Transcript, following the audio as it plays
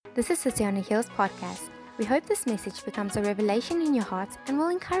This is City on a Hill's podcast. We hope this message becomes a revelation in your heart and will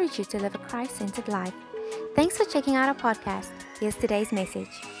encourage you to live a Christ-centered life. Thanks for checking out our podcast. Here's today's message.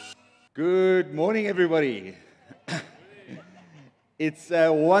 Good morning, everybody. It's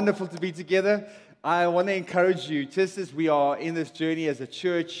wonderful to be together. I want to encourage you, just as we are in this journey as a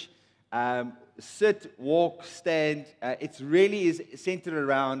church, sit, walk, stand. It really is centered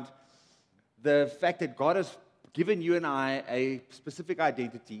around the fact that God has given you and I a specific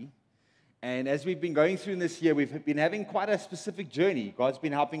identity. And as we've been going through this year, we've been having quite a specific journey. God's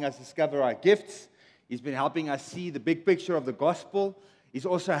been helping us discover our gifts. He's been helping us see the big picture of the gospel. He's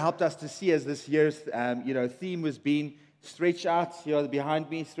also helped us to see, as this year's theme was being stretch out. Here behind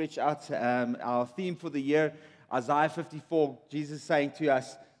me, stretch out. Our theme for the year, Isaiah 54. Jesus saying to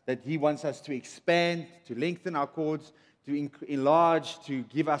us that He wants us to expand, to lengthen our cords, to enlarge, to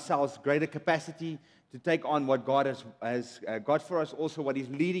give ourselves greater capacity, to take on what God has got for us, also what He's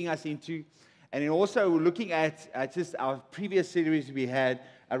leading us into. And then also looking at just our previous series we had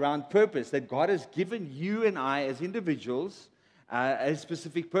around purpose, that God has given you and I as individuals a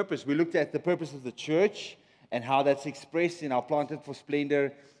specific purpose. We looked at the purpose of the church and how that's expressed in our Planted for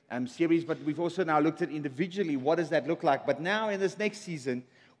Splendor series, but we've also now looked at individually, what does that look like? But now in this next season,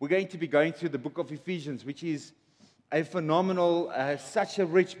 we're going to be going through the book of Ephesians, which is a phenomenal, such a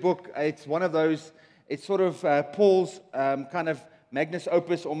rich book. It's one of those, it's sort of Paul's kind of magnus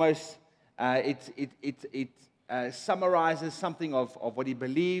opus almost. It summarizes something of what he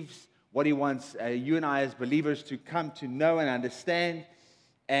believes, what he wants you and I as believers to come to know and understand.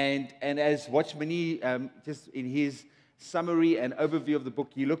 And as Watchmani, just in his summary and overview of the book,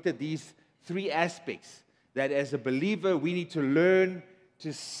 he looked at these three aspects that as a believer we need to learn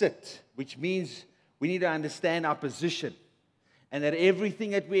to sit, which means we need to understand our position. And that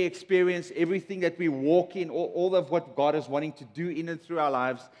everything that we experience, everything that we walk in, all of what God is wanting to do in and through our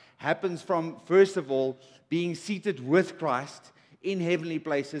lives happens from, first of all, being seated with Christ in heavenly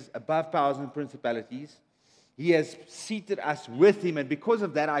places above powers and principalities. He has seated us with Him, and because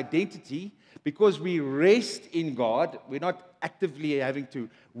of that identity, because we rest in God, we're not actively having to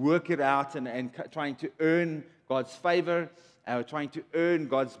work it out and trying to earn God's favor, trying to earn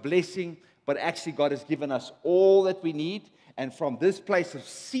God's blessing, but actually God has given us all that we need. And from this place of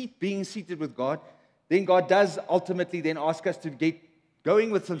being seated with God, then God does ultimately then ask us to get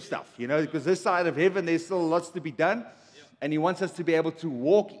going with some stuff, because this side of heaven, there's still lots to be done. And He wants us to be able to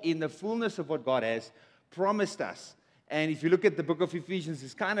walk in the fullness of what God has promised us. And if you look at the book of Ephesians,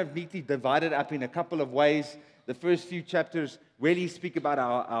 it's kind of neatly divided up in a couple of ways. The first few chapters really speak about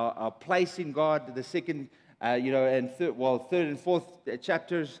our place in God. The second, and third and fourth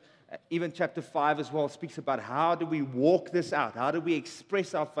chapters, even chapter 5 as well, speaks about how do we walk this out? How do we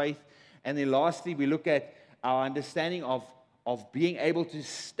express our faith? And then lastly, we look at our understanding of being able to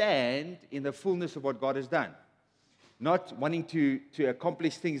stand in the fullness of what God has done. Not wanting to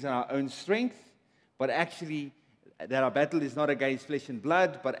accomplish things in our own strength, but actually that our battle is not against flesh and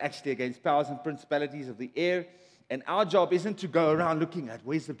blood, but actually against powers and principalities of the air. And our job isn't to go around looking at,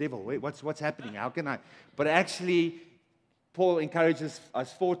 where's the devil? What's happening? How can I? But actually, Paul encourages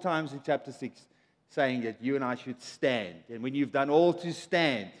us 4 times in chapter 6, saying that you and I should stand. And when you've done all to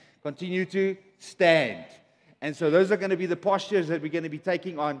stand, continue to stand. And so those are going to be the postures that we're going to be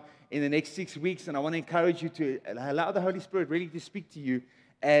taking on in the next 6 weeks. And I want to encourage you to allow the Holy Spirit really to speak to you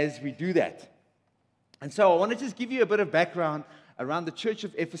as we do that. And so I want to just give you a bit of background around the church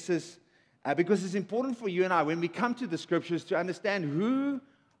of Ephesus, because it's important for you and I, when we come to the scriptures, to understand who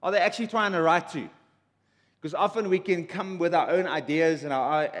are they actually trying to write to. Because often we can come with our own ideas and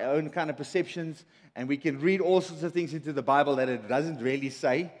our own kind of perceptions, and we can read all sorts of things into the Bible that it doesn't really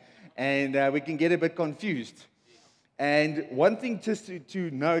say, and we can get a bit confused. And one thing just to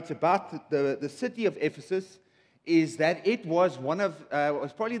note about the city of Ephesus is that it was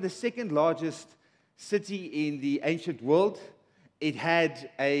was probably the second largest city in the ancient world. It had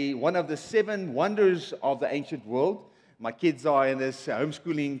one of the 7 wonders of the ancient world. My kids are in this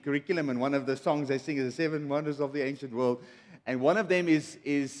homeschooling curriculum, and one of the songs they sing is the 7 wonders of the ancient world. And one of them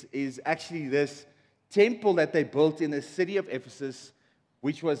is actually this temple that they built in the city of Ephesus,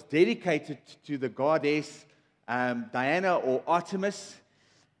 which was dedicated to the goddess Diana or Artemis.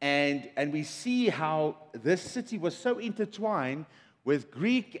 And we see how this city was so intertwined with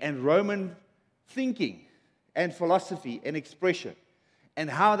Greek and Roman thinking and philosophy and expression, and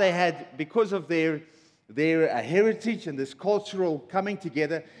how they had, because of their heritage and this cultural coming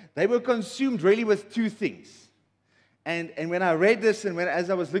together, they were consumed really with 2 things. And when I read this, and as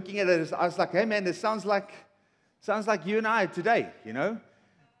I was looking at it, I was like, hey man, this sounds like you and I today,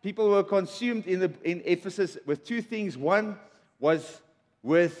 People were consumed in Ephesus with 2 things. One was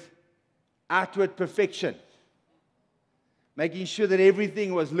with outward perfection, making sure that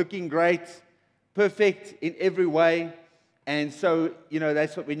everything was looking great, perfect in every way. And so,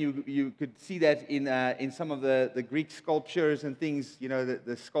 that's what when you could see that in some of the Greek sculptures and things,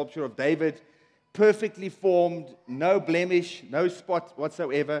 the sculpture of David, perfectly formed, no blemish, no spot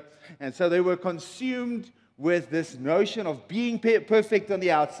whatsoever. And so they were consumed with this notion of being perfect on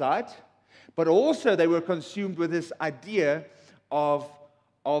the outside, but also they were consumed with this idea of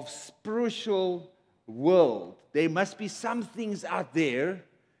spiritual world. There must be some things out there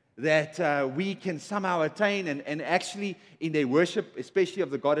that we can somehow attain. And actually, in their worship, especially of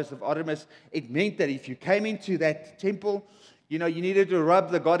the goddess of Artemis, it meant that if you came into that temple, you needed to rub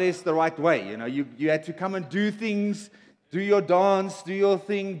the goddess the right way. You had to come and do things, do your dance, do your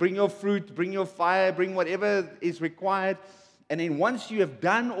thing, bring your fruit, bring your fire, bring whatever is required. And then once you have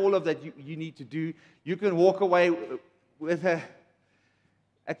done all of that you need to do, you can walk away with a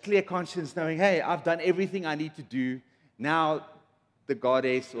clear conscience, knowing, hey, I've done everything I need to do. Now, the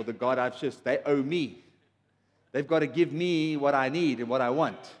goddess or the god they owe me. They've got to give me what I need and what I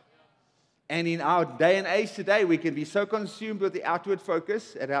want. And in our day and age today, we can be so consumed with the outward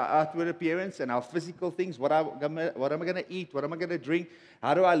focus and our outward appearance and our physical things. What am I going to eat? What am I going to drink?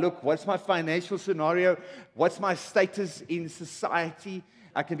 How do I look? What's my financial scenario? What's my status in society?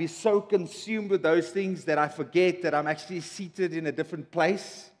 I can be so consumed with those things that I forget that I'm actually seated in a different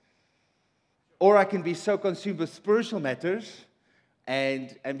place. Or I can be so consumed with spiritual matters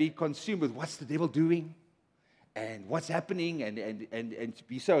and be consumed with what's the devil doing and what's happening and to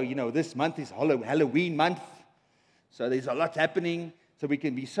be so, this month is Halloween month, so there's a lot happening, so we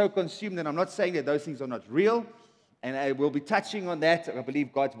can be so consumed. And I'm not saying that those things are not real, and I will be touching on that. I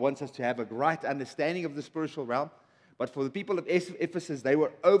believe God wants us to have a right understanding of the spiritual realm. But for the people of Ephesus, they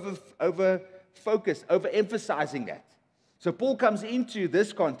were over-focused, over-emphasizing that. So Paul comes into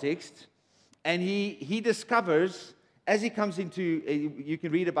this context, and he discovers, as he comes into, you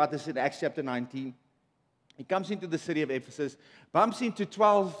can read about this in Acts chapter 19, he comes into the city of Ephesus, bumps into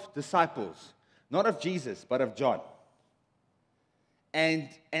 12 disciples, not of Jesus, but of John. And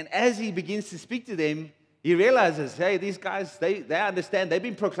as he begins to speak to them, he realizes, hey, these guys, they understand. They've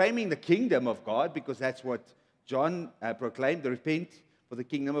been proclaiming the kingdom of God, because that's what John proclaimed, repent, for the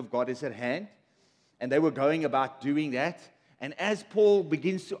kingdom of God is at hand. And they were going about doing that. And as Paul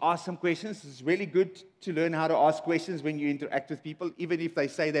begins to ask some questions, it's really good to learn how to ask questions when you interact with people, even if they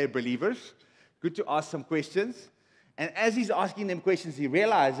say they're believers. Good to ask some questions. And as he's asking them questions, he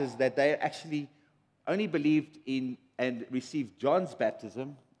realizes that they actually only believed in and received John's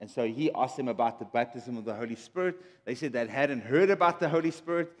baptism. And so he asked them about the baptism of the Holy Spirit. They said they hadn't heard about the Holy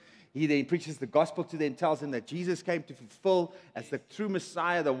Spirit. He then preaches the gospel to them, tells them that Jesus came to fulfill as the true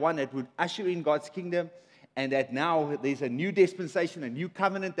Messiah, the one that would usher in God's kingdom, and that now there's a new dispensation, a new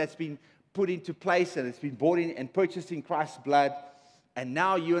covenant that's been put into place, and it's been bought in and purchased in Christ's blood. And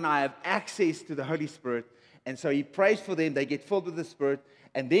now you and I have access to the Holy Spirit. And so he prays for them. They get filled with the Spirit.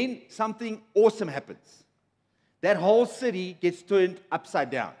 And then something awesome happens. That whole city gets turned upside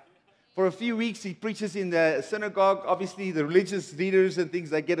down. For a few weeks, he preaches in the synagogue. Obviously, the religious leaders and things,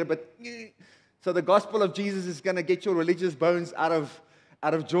 they get a bit. So the gospel of Jesus is going to get your religious bones out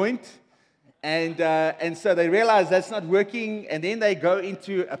of joint. And so they realize that's not working. And then they go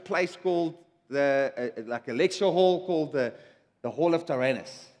into a place called like a lecture hall called the Hall of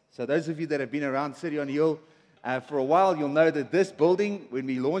Tyrannus. So those of you that have been around City on the Hill for a while, you'll know that this building, when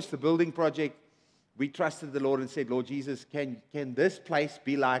we launched the building project, we trusted the Lord and said, Lord Jesus, can this place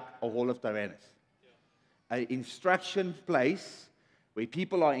be like a Hall of Tyrannus? Yeah. An instruction place where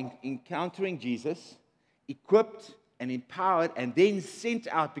people are encountering Jesus, equipped and empowered, and then sent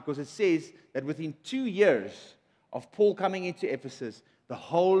out, because it says that within 2 years of Paul coming into Ephesus, the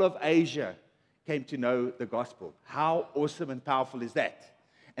whole of Asia came to know the gospel. How awesome and powerful is that?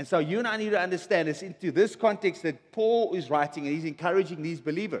 And so you and I need to understand it's into this context that Paul is writing, and he's encouraging these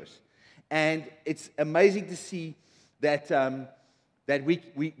believers. And it's amazing to see that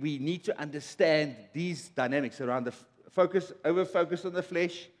we need to understand these dynamics around the over-focus on the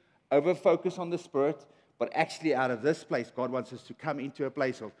flesh, over-focus on the spirit, but actually out of this place, God wants us to come into a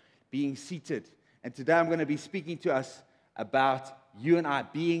place of being seated. And today I'm going to be speaking to us about you and I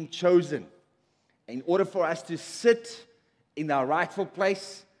being chosen. In order for us to sit in our rightful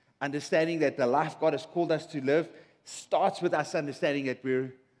place, understanding that the life God has called us to live starts with us understanding that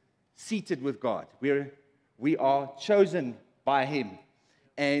we're seated with God. We are chosen by Him.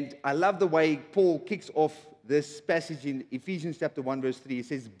 And I love the way Paul kicks off this passage in Ephesians chapter 1, verse 3. It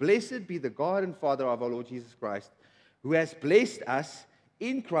says, "Blessed be the God and Father of our Lord Jesus Christ, who has blessed us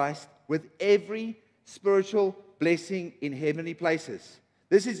in Christ with every spiritual blessing in heavenly places,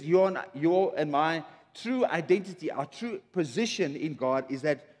 This is your and my true identity, our true position in God is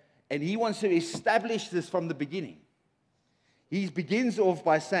that, and He wants to establish this from the beginning. He begins off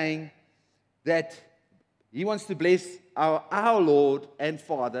by saying that He wants to bless our Lord and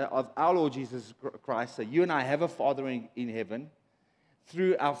Father of our Lord Jesus Christ. So you and I have a Father in heaven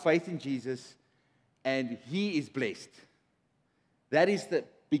through our faith in Jesus, and He is blessed. That is the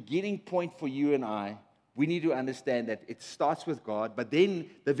beginning point for you and I. We need to understand that it starts with God, but then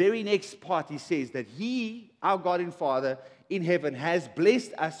the very next part He says that He, our God and Father in heaven, has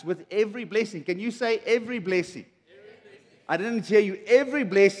blessed us with every blessing. Can you say every blessing? I didn't hear you. Every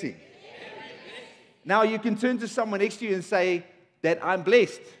blessing. Now you can turn to someone next to you and say that I'm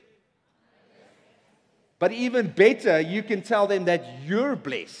blessed. But even better, you can tell them that you're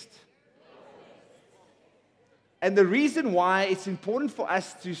blessed. And the reason why it's important for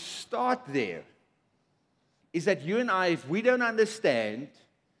us to start there is that you and I, if we don't understand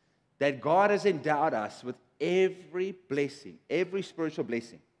that God has endowed us with every blessing, every spiritual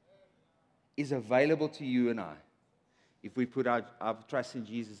blessing is available to you and I. If we put our trust in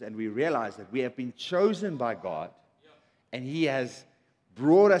Jesus and we realize that we have been chosen by God and He has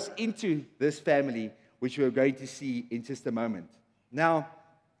brought us into this family, which we're going to see in just a moment. Now,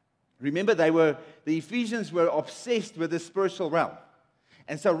 remember the Ephesians were obsessed with the spiritual realm.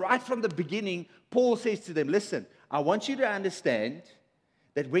 And so right from the beginning, Paul says to them, listen, I want you to understand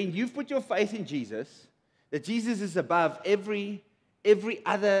that when you've put your faith in Jesus, that Jesus is above every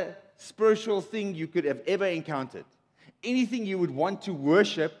other spiritual thing you could have ever encountered. Anything you would want to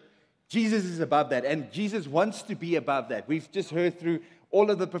worship, Jesus is above that. And Jesus wants to be above that. We've just heard through all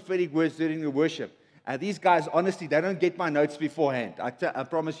of the prophetic words during the worship. These guys, honestly, they don't get my notes beforehand. I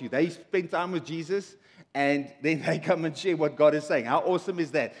promise you. They spend time with Jesus, and then they come and share what God is saying. How awesome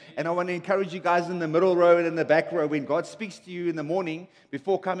is that? And I want to encourage you guys in the middle row and in the back row, when God speaks to you in the morning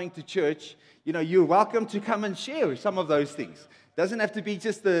before coming to church, you're welcome to come and share some of those things. Doesn't have to be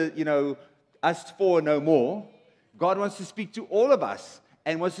just us four no more. God wants to speak to all of us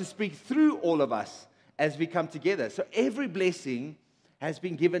and wants to speak through all of us as we come together. So every blessing has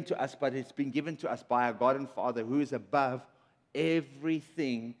been given to us, but it's been given to us by our God and Father who is above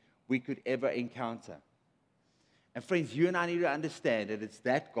everything we could ever encounter. And friends, you and I need to understand that it's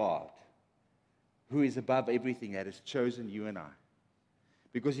that God who is above everything that has chosen you and I.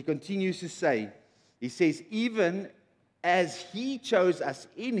 Because He continues to say, He says, even as He chose us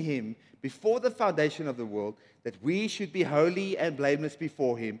in Him before the foundation of the world, that we should be holy and blameless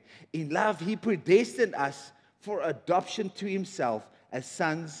before Him. In love, He predestined us for adoption to Himself as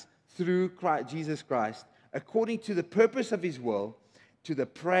sons through Jesus Christ, according to the purpose of His will, to the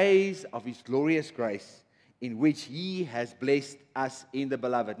praise of His glorious grace, in which He has blessed us in the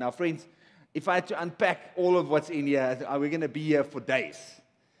beloved. Now, friends, if I had to unpack all of what's in here, we're going to be here for days.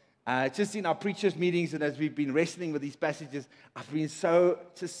 Just in our preachers' meetings and as we've been wrestling with these passages, I've been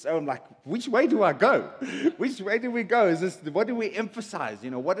I'm like, which way do I go? Which way do we go? What do we emphasize?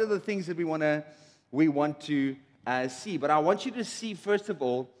 What are the things that we want to see? But I want you to see, first of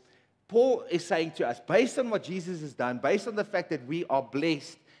all, Paul is saying to us, based on what Jesus has done, based on the fact that we are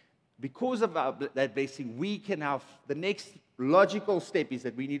blessed, because of that blessing, we can have the next logical step is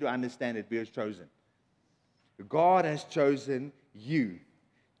that we need to understand that we are chosen. God has chosen you.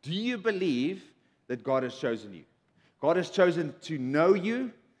 Do you believe that God has chosen you? God has chosen to know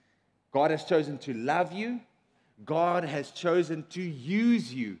you. God has chosen to love you. God has chosen to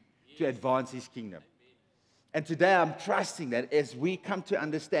use you to advance His kingdom. And today I'm trusting that as we come to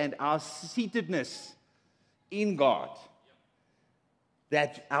understand our seatedness in God,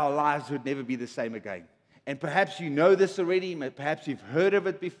 that our lives would never be the same again. And perhaps you know this already, perhaps you've heard of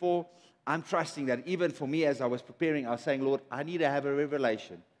it before. I'm trusting that even for me as I was preparing, I was saying, Lord, I need to have a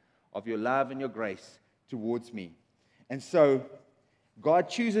revelation of your love and your grace towards me. And so God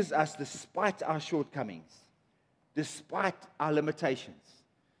chooses us despite our shortcomings, despite our limitations,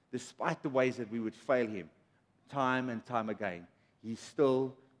 despite the ways that we would fail Him time and time again. He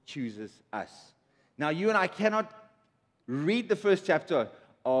still chooses us. Now, you and I cannot read the first chapter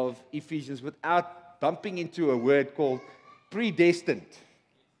of Ephesians without bumping into a word called predestined.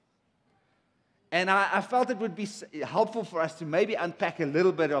 And I felt it would be helpful for us to maybe unpack a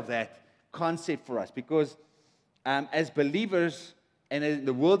little bit of that concept for us, because as believers and in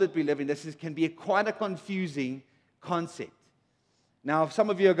the world that we live in, can be quite a confusing concept. Now, some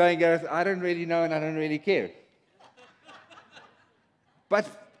of you are going, Gareth, I don't really know and I don't really care.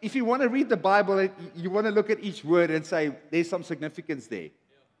 But if you want to read the Bible, you want to look at each word and say, there's some significance there.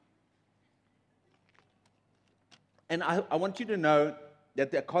 And I want you to know that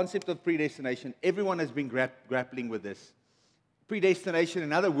the concept of predestination, everyone has been grappling with this. predestination,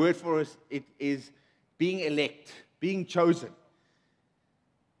 another word for us, it is being elect, being chosen,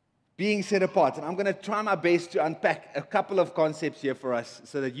 being set apart. And I'm going to try my best to unpack a couple of concepts here for us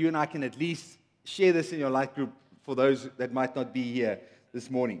so that you and I can at least share this in your life group for those that might not be here this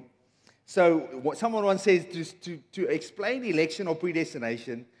morning. So what someone once says, to explain election or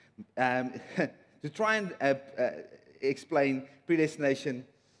predestination, to try and explain predestination,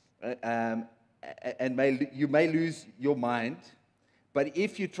 and you may lose your mind, but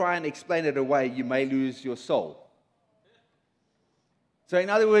if you try and explain it away, you may lose your soul. So in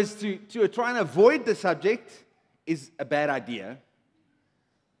other words, to try and avoid the subject is a bad idea,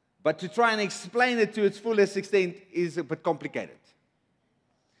 but to try and explain it to its fullest extent is a bit complicated.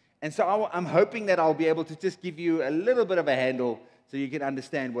 And so I'm hoping that I'll be able to just give you a little bit of a handle so you can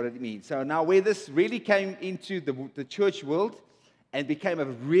understand what it means. So now where this really came into the church world and became a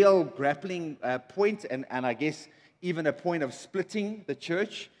real grappling point, and I guess even a point of splitting the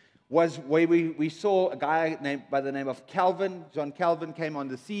church, was where we saw a guy by the name of Calvin. John Calvin came on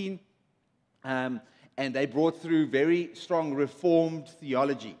the scene, and they brought through very strong Reformed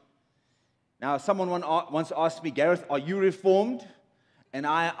theology. Now, someone once asked me, Gareth, are you Reformed? And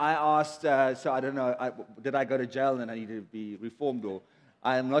I asked, so I don't know, did I go to jail and I need to be reformed? Or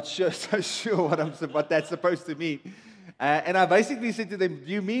I'm not so sure what that's supposed to mean. And I basically said to them,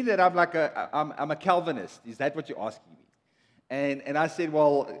 do you mean that I'm a Calvinist? Is that what you're asking me? And I said,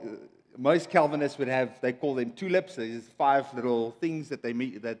 well, most Calvinists would have, they call them tulips. There's 5 little things that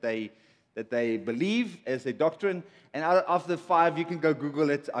they believe as their doctrine. And out of the 5, you can go Google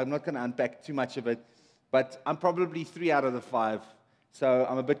it. I'm not going to unpack too much of it. But I'm probably 3 out of the 5. So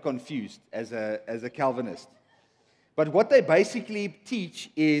I'm a bit confused as a Calvinist. But what they basically teach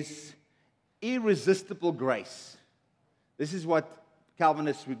is irresistible grace. This is what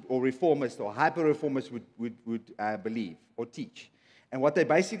Calvinists or Reformists or hyper-Reformists would believe or teach. And what they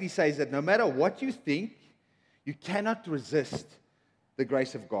basically say is that no matter what you think, you cannot resist the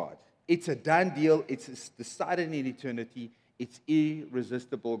grace of God. It's a done deal. It's decided in eternity. It's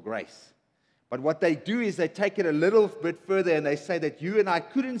irresistible grace. But what they do is they take it a little bit further and they say that you and I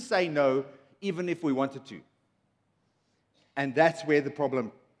couldn't say no even if we wanted to. And that's where the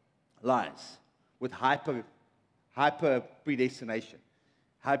problem lies with hyper predestination,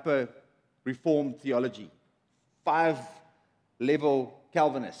 hyper reformed theology. 5-level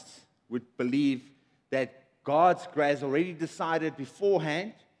Calvinists would believe that God's grace already decided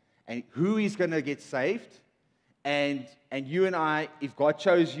beforehand and who is going to get saved. And you and I, if God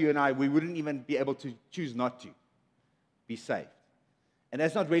chose you and I, we wouldn't even be able to choose not to be saved. And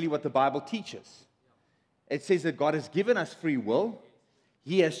that's not really what the Bible teaches. It says that God has given us free will.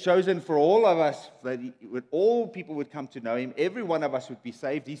 He has chosen for all of us that all people would come to know Him. Every one of us would be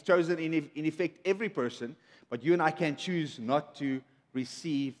saved. He's chosen, in effect, every person. But you and I can choose not to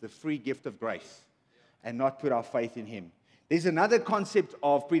receive the free gift of grace and not put our faith in Him. There's another concept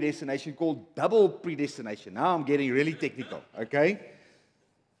of predestination called double predestination. Now I'm getting really technical, okay?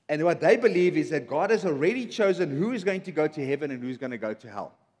 And what they believe is that God has already chosen who is going to go to heaven and who's going to go to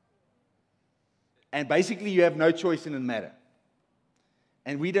hell. And basically you have no choice in the matter.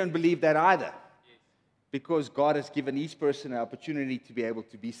 And we don't believe that either, because God has given each person an opportunity to be able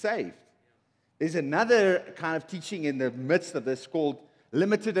to be saved. There's another kind of teaching in the midst of this called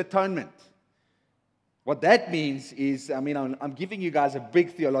limited atonement. What that means is, I'm giving you guys a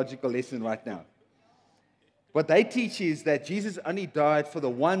big theological lesson right now. What they teach is that Jesus only died for the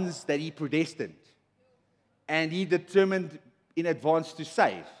ones that He predestined and He determined in advance to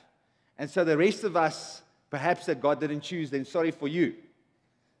save. And so the rest of us, perhaps that God didn't choose, then sorry for you.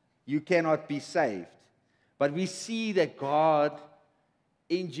 You cannot be saved. But we see that God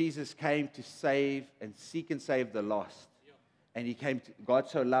in Jesus came to save and seek and save the lost. And God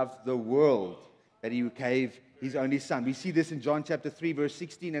so loved the world that He gave His only Son. We see this in John chapter 3, verse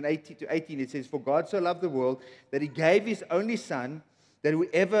 16 and 18 to 18. It says, "For God so loved the world that He gave His only Son, that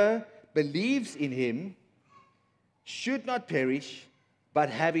whoever believes in Him should not perish, but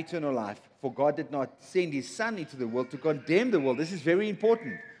have eternal life. For God did not send His Son into the world to condemn the world." This is very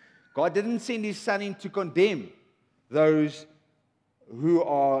important. God didn't send His Son in to condemn those who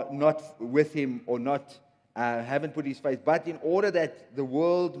are not with Him or not haven't put His faith, but in order that the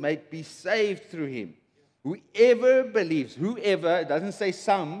world might be saved through Him. Whoever believes, whoever, it doesn't say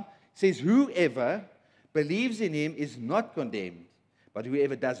some, it says whoever believes in Him is not condemned, but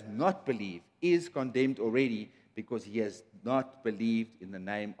whoever does not believe is condemned already, because he has not believed in the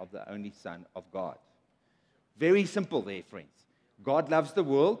name of the only Son of God. Very simple there, friends. God loves the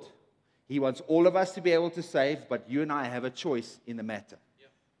world. He wants all of us to be able to save, but you and I have a choice in the matter.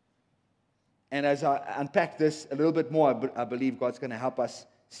 And as I unpack this a little bit more, I believe God's going to help us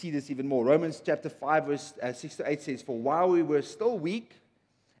see this even more. Romans chapter 5, verse 6 to 8 says, "For while we were still weak,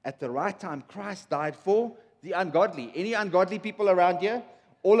 at the right time, Christ died for the ungodly." Any ungodly people around here?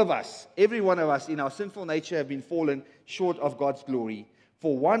 All of us, every one of us in our sinful nature have been fallen short of God's glory.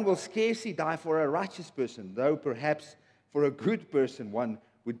 "For one will scarcely die for a righteous person, though perhaps for a good person one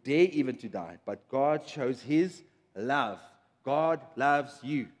would dare even to die. But God shows his love." God loves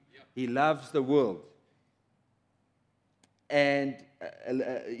you. He loves the world. And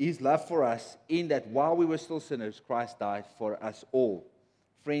his love for us, in that while we were still sinners, Christ died for us all.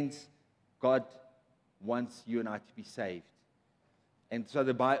 Friends, God wants you and I to be saved. And so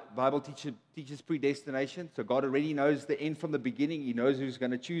the Bible teaches predestination. So God already knows the end from the beginning. He knows who's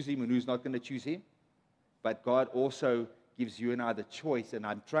going to choose him and who's not going to choose him. But God also gives you and I the choice. And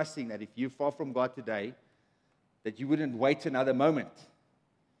I'm trusting that if you're far from God today, that you wouldn't wait another moment,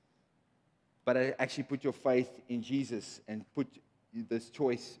 but actually put your faith in Jesus and put this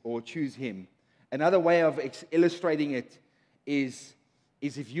choice or choose him. Another way of illustrating it is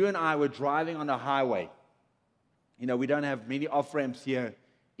if you and I were driving on a highway. You know, we don't have many off-ramps here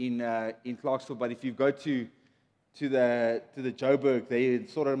in Clarksville, but if you go to the Joburg, they're in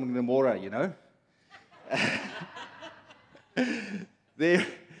Sodom and Gomorrah, you know.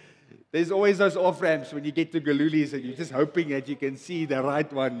 There's always those off-ramps when you get to Galulis, and you're just hoping that you can see the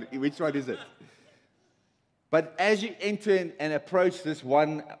right one. Which one is it? But as you enter and approach this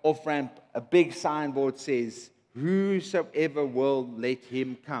one off-ramp, a big signboard says, "Whosoever will, let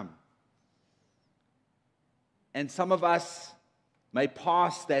him come." And some of us may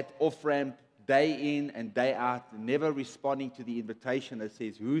pass that off-ramp day in and day out, never responding to the invitation that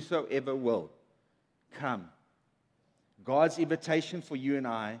says, "Whosoever will, come." God's invitation for you and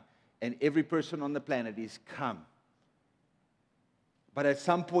I and every person on the planet is come. But at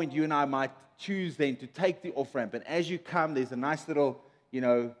some point, you and I might choose then to take the off-ramp. And as you come, there's a nice little,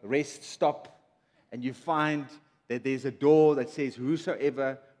 rest stop. And you find that there's a door that says,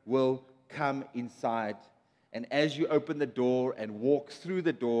 "Whosoever will, come inside." And as you open the door and walk through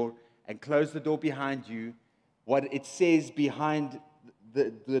the door and close the door behind you, what it says behind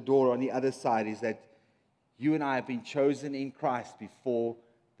the door on the other side is that you and I have been chosen in Christ before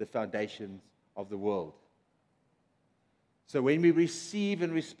the foundations of the world. So when we receive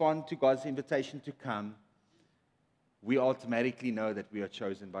and respond to God's invitation to come, we automatically know that we are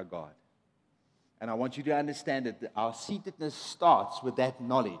chosen by God. And I want you to understand that our seatedness starts with that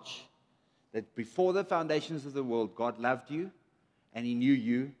knowledge. That before the foundations of the world, God loved you, and he knew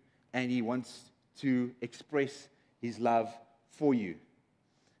you, and he wants to express his love for you.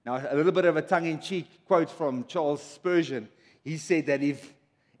 Now, a little bit of a tongue-in-cheek quote from Charles Spurgeon. He said that if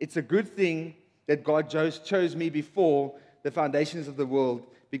it's a good thing that God chose me before the foundations of the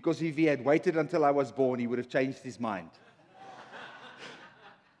world, because if he had waited until I was born, he would have changed his mind.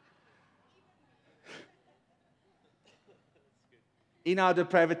 In our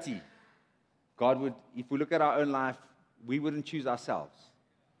depravity, God would, if we look at our own life, we wouldn't choose ourselves.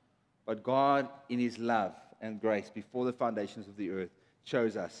 But God, in his love and grace, before the foundations of the earth,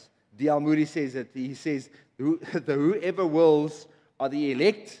 chose us. D.L. Moody says that, he says, the whoever wills are the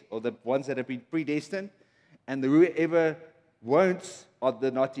elect, or the ones that have been predestined, and the whoever won't are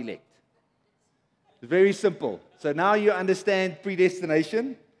the not elect. It's very simple. So now you understand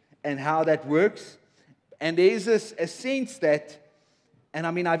predestination and how that works. And there is a sense that, and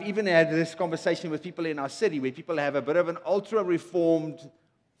I mean, I've even had this conversation with people in our city where people have a bit of an ultra-reformed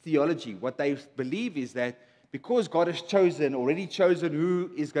theology. What they believe is that because God has already chosen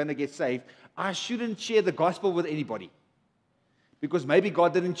who is going to get saved, I shouldn't share the gospel with anybody. Because maybe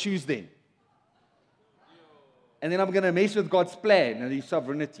God didn't choose them. And then I'm going to mess with God's plan and his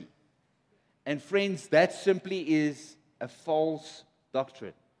sovereignty. And friends, that simply is a false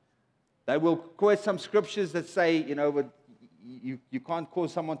doctrine. They will quote some scriptures that say, you can't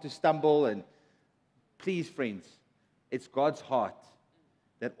cause someone to stumble. And please, friends, it's God's heart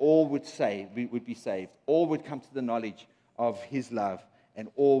that all would be saved. All would come to the knowledge of his love, and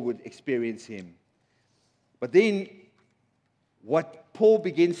all would experience him. But then, what Paul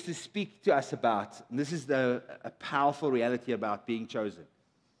begins to speak to us about, and this is a powerful reality about being chosen,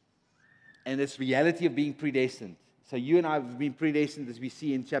 and this reality of being predestined. So you and I have been predestined, as we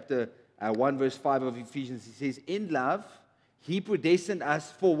see in chapter 1, verse 5 of Ephesians. He says, in love, he predestined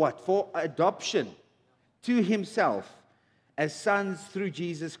us for what? For adoption to himself as sons through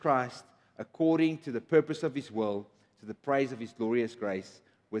Jesus Christ, according to the purpose of his will, to the praise of his glorious grace,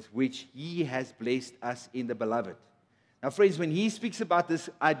 with which he has blessed us in the beloved. Now, friends, when he speaks about this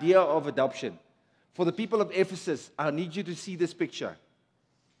idea of adoption, for the people of Ephesus, I need you to see this picture.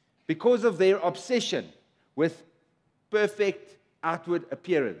 because of their obsession with perfect outward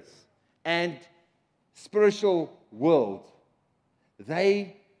appearance and spiritual world,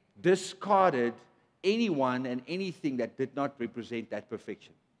 they discarded anyone and anything that did not represent that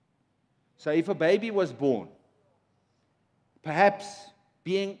perfection. So if a baby was born, perhaps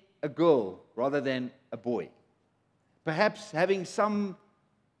being a girl rather than a boy, perhaps having some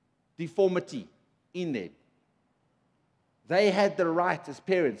deformity in them, they had the right as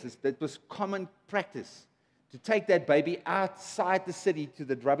parents, that was common practice, to take that baby outside the city to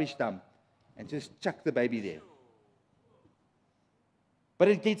the rubbish dump and just chuck the baby there. But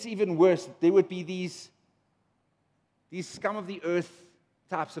it gets even worse. There would be these scum of the earth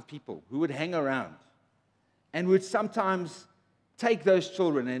types of people who would hang around and would sometimes take those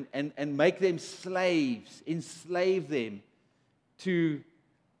children and make them slaves, enslave them to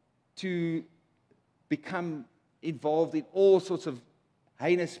become involved in all sorts of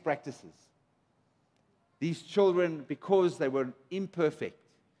heinous practices. These children, because they were imperfect,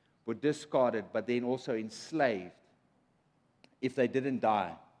 were discarded, but then also enslaved if they didn't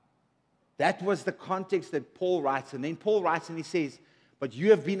die. That was the context that Paul writes. And then Paul writes and he says, but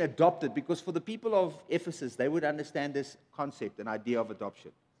you have been adopted. Because for the people of Ephesus, they would understand this concept, an idea of adoption.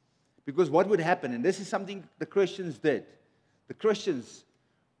 Because what would happen, and this is something the Christians did, the Christians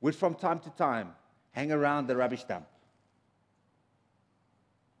would from time to time hang around the rubbish dump.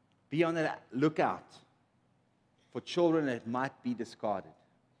 Be on the lookout for children that might be discarded.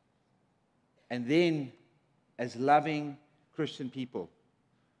 And then, as loving Christian people,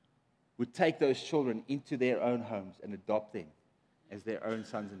 would take those children into their own homes and adopt them as their own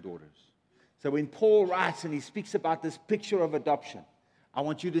sons and daughters. So when Paul writes and he speaks about this picture of adoption, I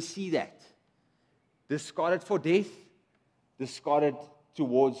want you to see that. Discarded for death, discarded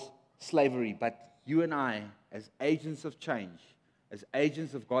towards slavery. But you and I, as agents of change, as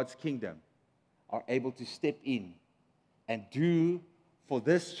agents of God's kingdom, are able to step in and do for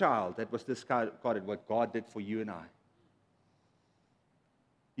this child that was discarded what God did for you and I.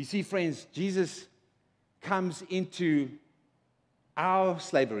 You see, friends, Jesus comes into our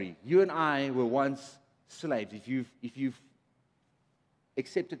slavery. You and I were once slaves. If you've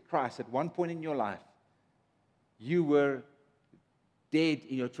accepted Christ at one point in your life, you were dead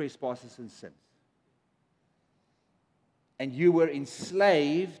in your trespasses and sins. And you were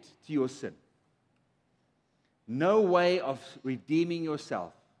enslaved to your sin. No way of redeeming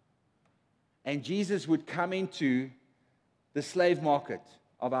yourself. And Jesus would come into the slave market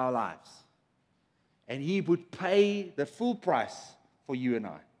of our lives. And he would pay the full price for you and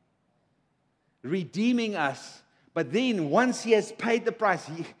I, redeeming us. But then once he has paid the price,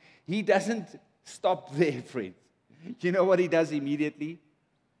 he doesn't stop there, friends. You know what he does immediately?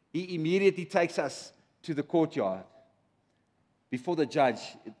 He immediately takes us to the courtyard before the judge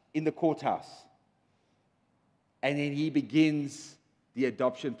in the courthouse. And then he begins the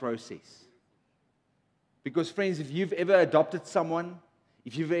adoption process. Because, friends, if you've ever adopted someone,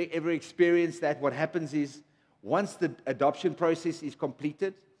 if you've ever experienced that, what happens is, once the adoption process is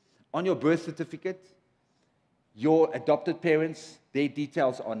completed, on your birth certificate, your adopted parents, their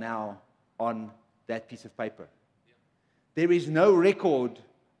details are now on that piece of paper. There is no record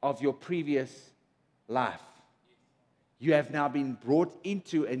of your previous life. You have now been brought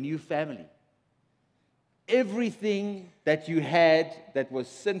into a new family. Everything that you had that was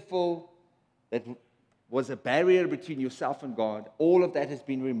sinful, that was a barrier between yourself and God, all of that has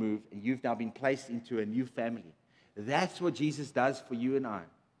been removed, and you've now been placed into a new family. That's what Jesus does for you and I.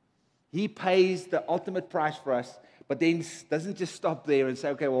 He pays the ultimate price for us, but then doesn't just stop there and say,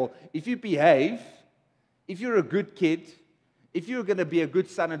 okay, well, if you behave, if you're a good kid, if you're going to be a good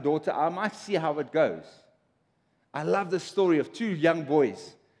son and daughter, I might see how it goes. I love the story of two young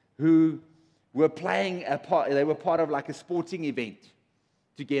boys who were playing a part. They were part of like a sporting event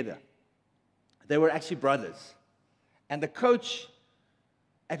together. They were actually brothers. And the coach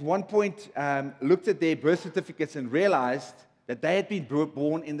at one point looked at their birth certificates and realized that they had been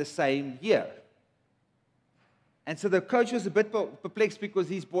born in the same year. And so the coach was a bit perplexed because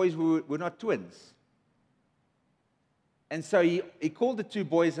these boys were not twins. And so he called the two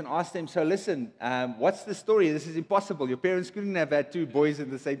boys and asked them, so listen, what's the story? This is impossible. Your parents couldn't have had two boys in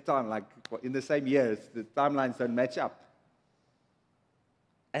the same time, like in the same years. The timelines don't match up.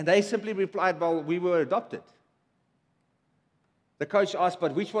 And they simply replied, well, we were adopted. The coach asked,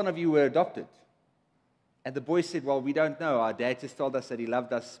 but which one of you were adopted? And the boys said, well, we don't know. Our dad just told us that he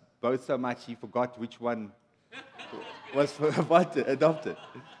loved us both so much he forgot which one was adopted.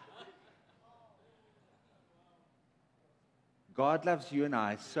 God loves you and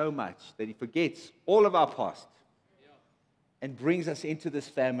I so much that he forgets all of our past. and brings us into this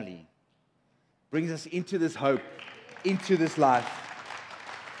family, brings us into this hope, into this life.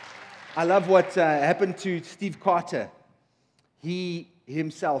 I love what happened to Steve Carter. He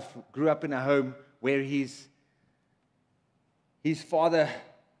himself grew up in a home where his father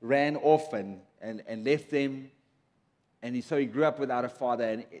ran off and left them. And so he grew up without a father.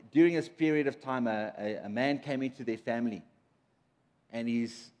 And during this period of time, a man came into their family. And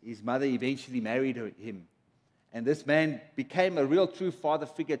his mother eventually married him. And this man became a real true father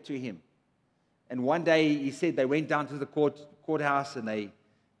figure to him. And one day, he said they went down to the courthouse and they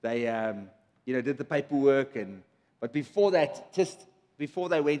did the paperwork. But before that, just before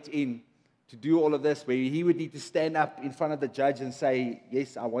they went in to do all of this, where he would need to stand up in front of the judge and say,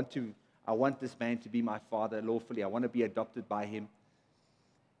 yes, I want this man to be my father lawfully. I want to be adopted by him.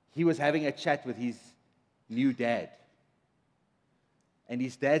 He was having a chat with his new dad. And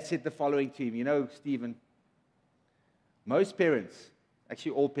his dad said the following to him, you know, Stephen, most parents,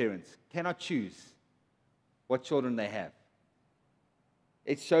 actually all parents, cannot choose what children they have.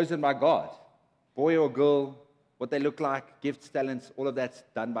 It's chosen by God. Boy or girl, what they look like, gifts, talents, all of that's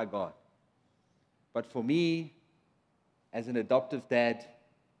done by God. But for me, as an adoptive dad,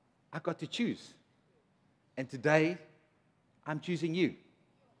 I got to choose. And today, I'm choosing you.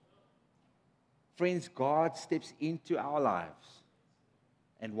 Friends, God steps into our lives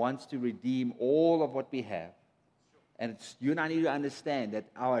and wants to redeem all of what we have. And you and I need to understand that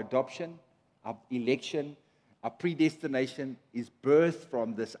our adoption, our election, our predestination is birthed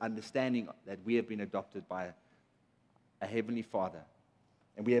from this understanding that we have been adopted by a heavenly Father.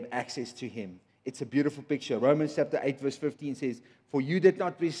 And we have access to Him. It's a beautiful picture. Romans chapter 8, verse 15 says, for you did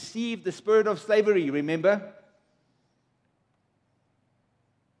not receive the spirit of slavery, remember?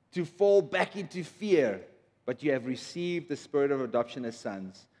 To fall back into fear, but you have received the spirit of adoption as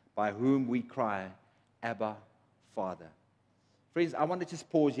sons, by whom we cry, Abba, Father. Friends, I want to just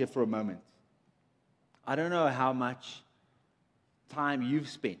pause here for a moment. I don't know how much time you've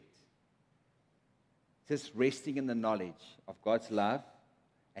spent just resting in the knowledge of God's love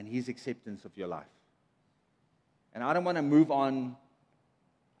and His acceptance of your life. And I don't want to move on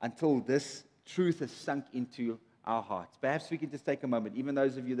until this truth has sunk into our hearts. Perhaps we can just take a moment, even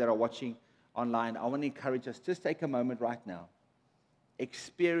those of you that are watching online, I want to encourage us, just take a moment right now.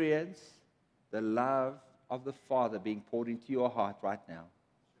 Experience the love of the Father being poured into your heart right now.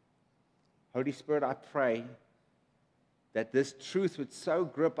 Holy Spirit, I pray that this truth would so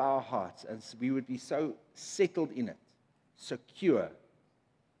grip our hearts and we would be so settled in it, secure,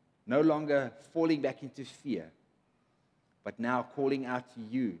 no longer falling back into fear, but now calling out to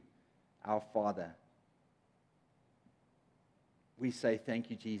you, our Father. We say, thank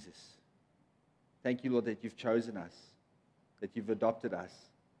you, Jesus. Thank you, Lord, that you've chosen us, that you've adopted us,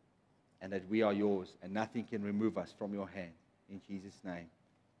 and that we are yours, and nothing can remove us from your hand. In Jesus' name,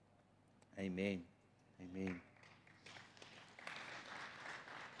 amen. Amen.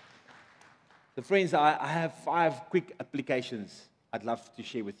 So friends, I have 5 quick applications I'd love to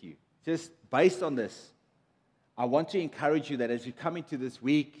share with you. Just based on this, I want to encourage you that as you come into this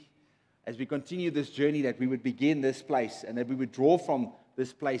week, as we continue this journey, that we would begin this place and that we would draw from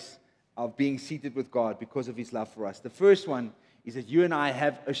this place of being seated with God because of His love for us. The first one is that you and I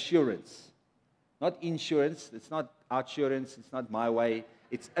have assurance. Not insurance, it's not outsurance, it's not my way,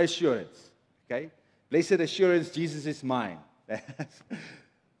 it's assurance. Okay? Blessed assurance, Jesus is mine.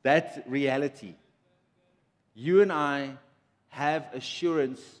 That reality. You and I have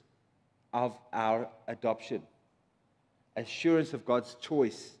assurance of our adoption. Assurance of God's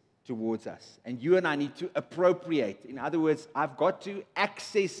choice towards us. And you and I need to appropriate. In other words, I've got to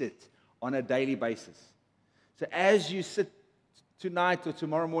access it on a daily basis. So as you sit tonight or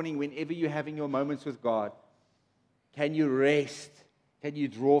tomorrow morning, whenever you're having your moments with God, can you rest? Can you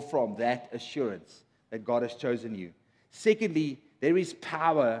draw from that assurance that God has chosen you? Secondly, there is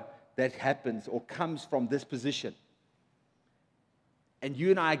power that happens or comes from this position. And you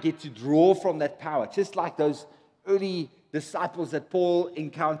and I get to draw from that power, just like those early disciples that Paul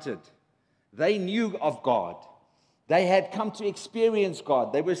encountered. They knew of God. They had come to experience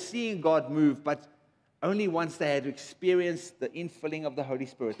God. They were seeing God move, but only once they had experienced the infilling of the Holy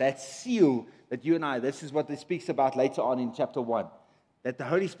Spirit, that seal that you and I, this is what it speaks about later on in chapter 1, that the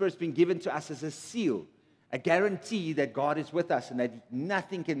Holy Spirit's been given to us as a seal, a guarantee that God is with us and that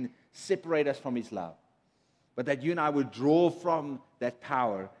nothing can separate us from His love. But that you and I would draw from that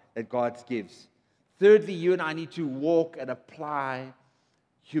power that God gives. Thirdly, you and I need to walk and apply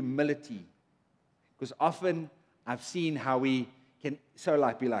humility. Because often I've seen how we can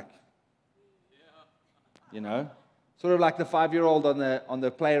be like, you know, sort of like the 5-year-old on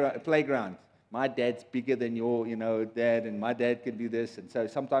the playground. my dad's bigger than your, dad, and my dad can do this. And so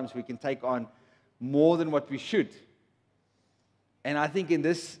sometimes we can take on more than what we should. And I think in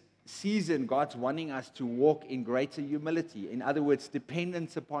this season, God's wanting us to walk in greater humility. In other words,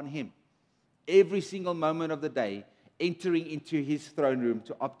 dependence upon Him. Every single moment of the day, entering into His throne room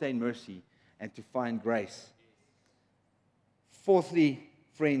to obtain mercy and to find grace. Fourthly,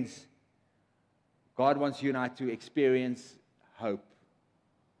 friends, God wants you and I to experience hope.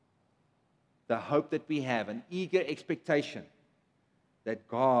 The hope that we have, an eager expectation that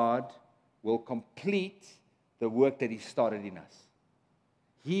God will complete the work that He started in us.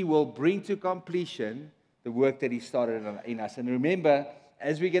 He will bring to completion the work that He started in us. And remember,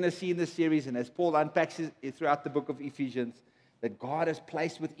 as we're going to see in this series, and as Paul unpacks it throughout the book of Ephesians, that God has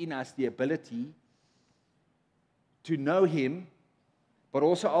placed within us the ability to know Him, but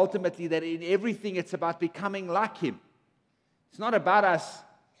also ultimately that in everything it's about becoming like Him. It's not about us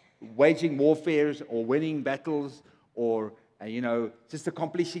waging warfares or winning battles or, just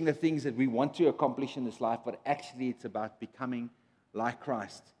accomplishing the things that we want to accomplish in this life, but actually it's about becoming like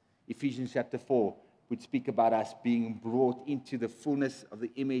Christ. Ephesians chapter 4 would speak about us being brought into the fullness of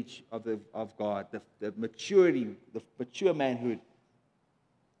the image of God, the maturity, the mature manhood,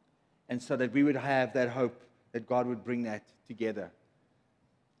 and so that we would have that hope that God would bring that together.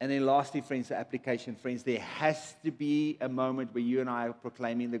 And then lastly, friends, the application. Friends, there has to be a moment where you and I are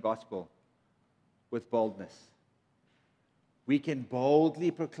proclaiming the gospel with boldness. We can boldly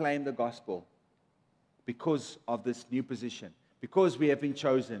proclaim the gospel because of this new position, because we have been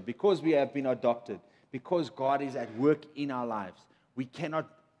chosen, because we have been adopted, because God is at work in our lives. We cannot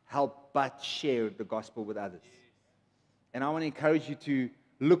help but share the gospel with others. And I want to encourage you to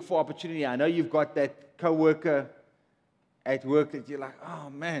look for opportunity. I know you've got that coworker at work that you're like, oh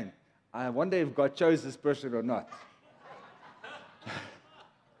man, I wonder if God chose this person or not.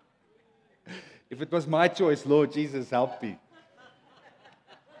 If it was my choice, Lord Jesus, help me.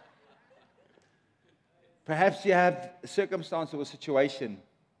 Perhaps you have a circumstance or a situation.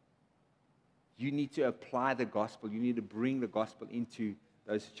 You need to apply the gospel. You need to bring the gospel into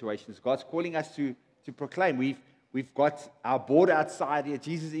those situations. God's calling us to proclaim. We've got our board outside here,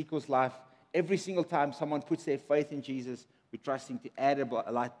 Jesus equals life. Every single time someone puts their faith in Jesus, we're trusting to add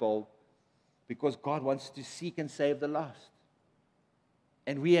a light bulb because God wants to seek and save the lost.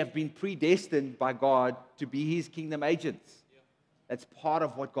 And we have been predestined by God to be His kingdom agents. That's part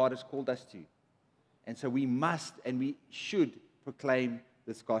of what God has called us to. And so we must and we should proclaim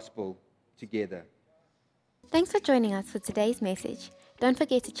this gospel together. Thanks for joining us for today's message. Don't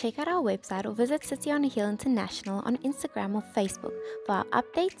forget to check out our website or visit City on a Hill International on Instagram or Facebook for our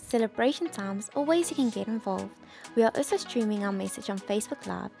updates, celebration times, or ways you can get involved. We are also streaming our message on Facebook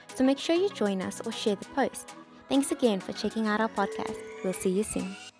Live, so make sure you join us or share the post. Thanks again for checking out our podcast. We'll see you soon.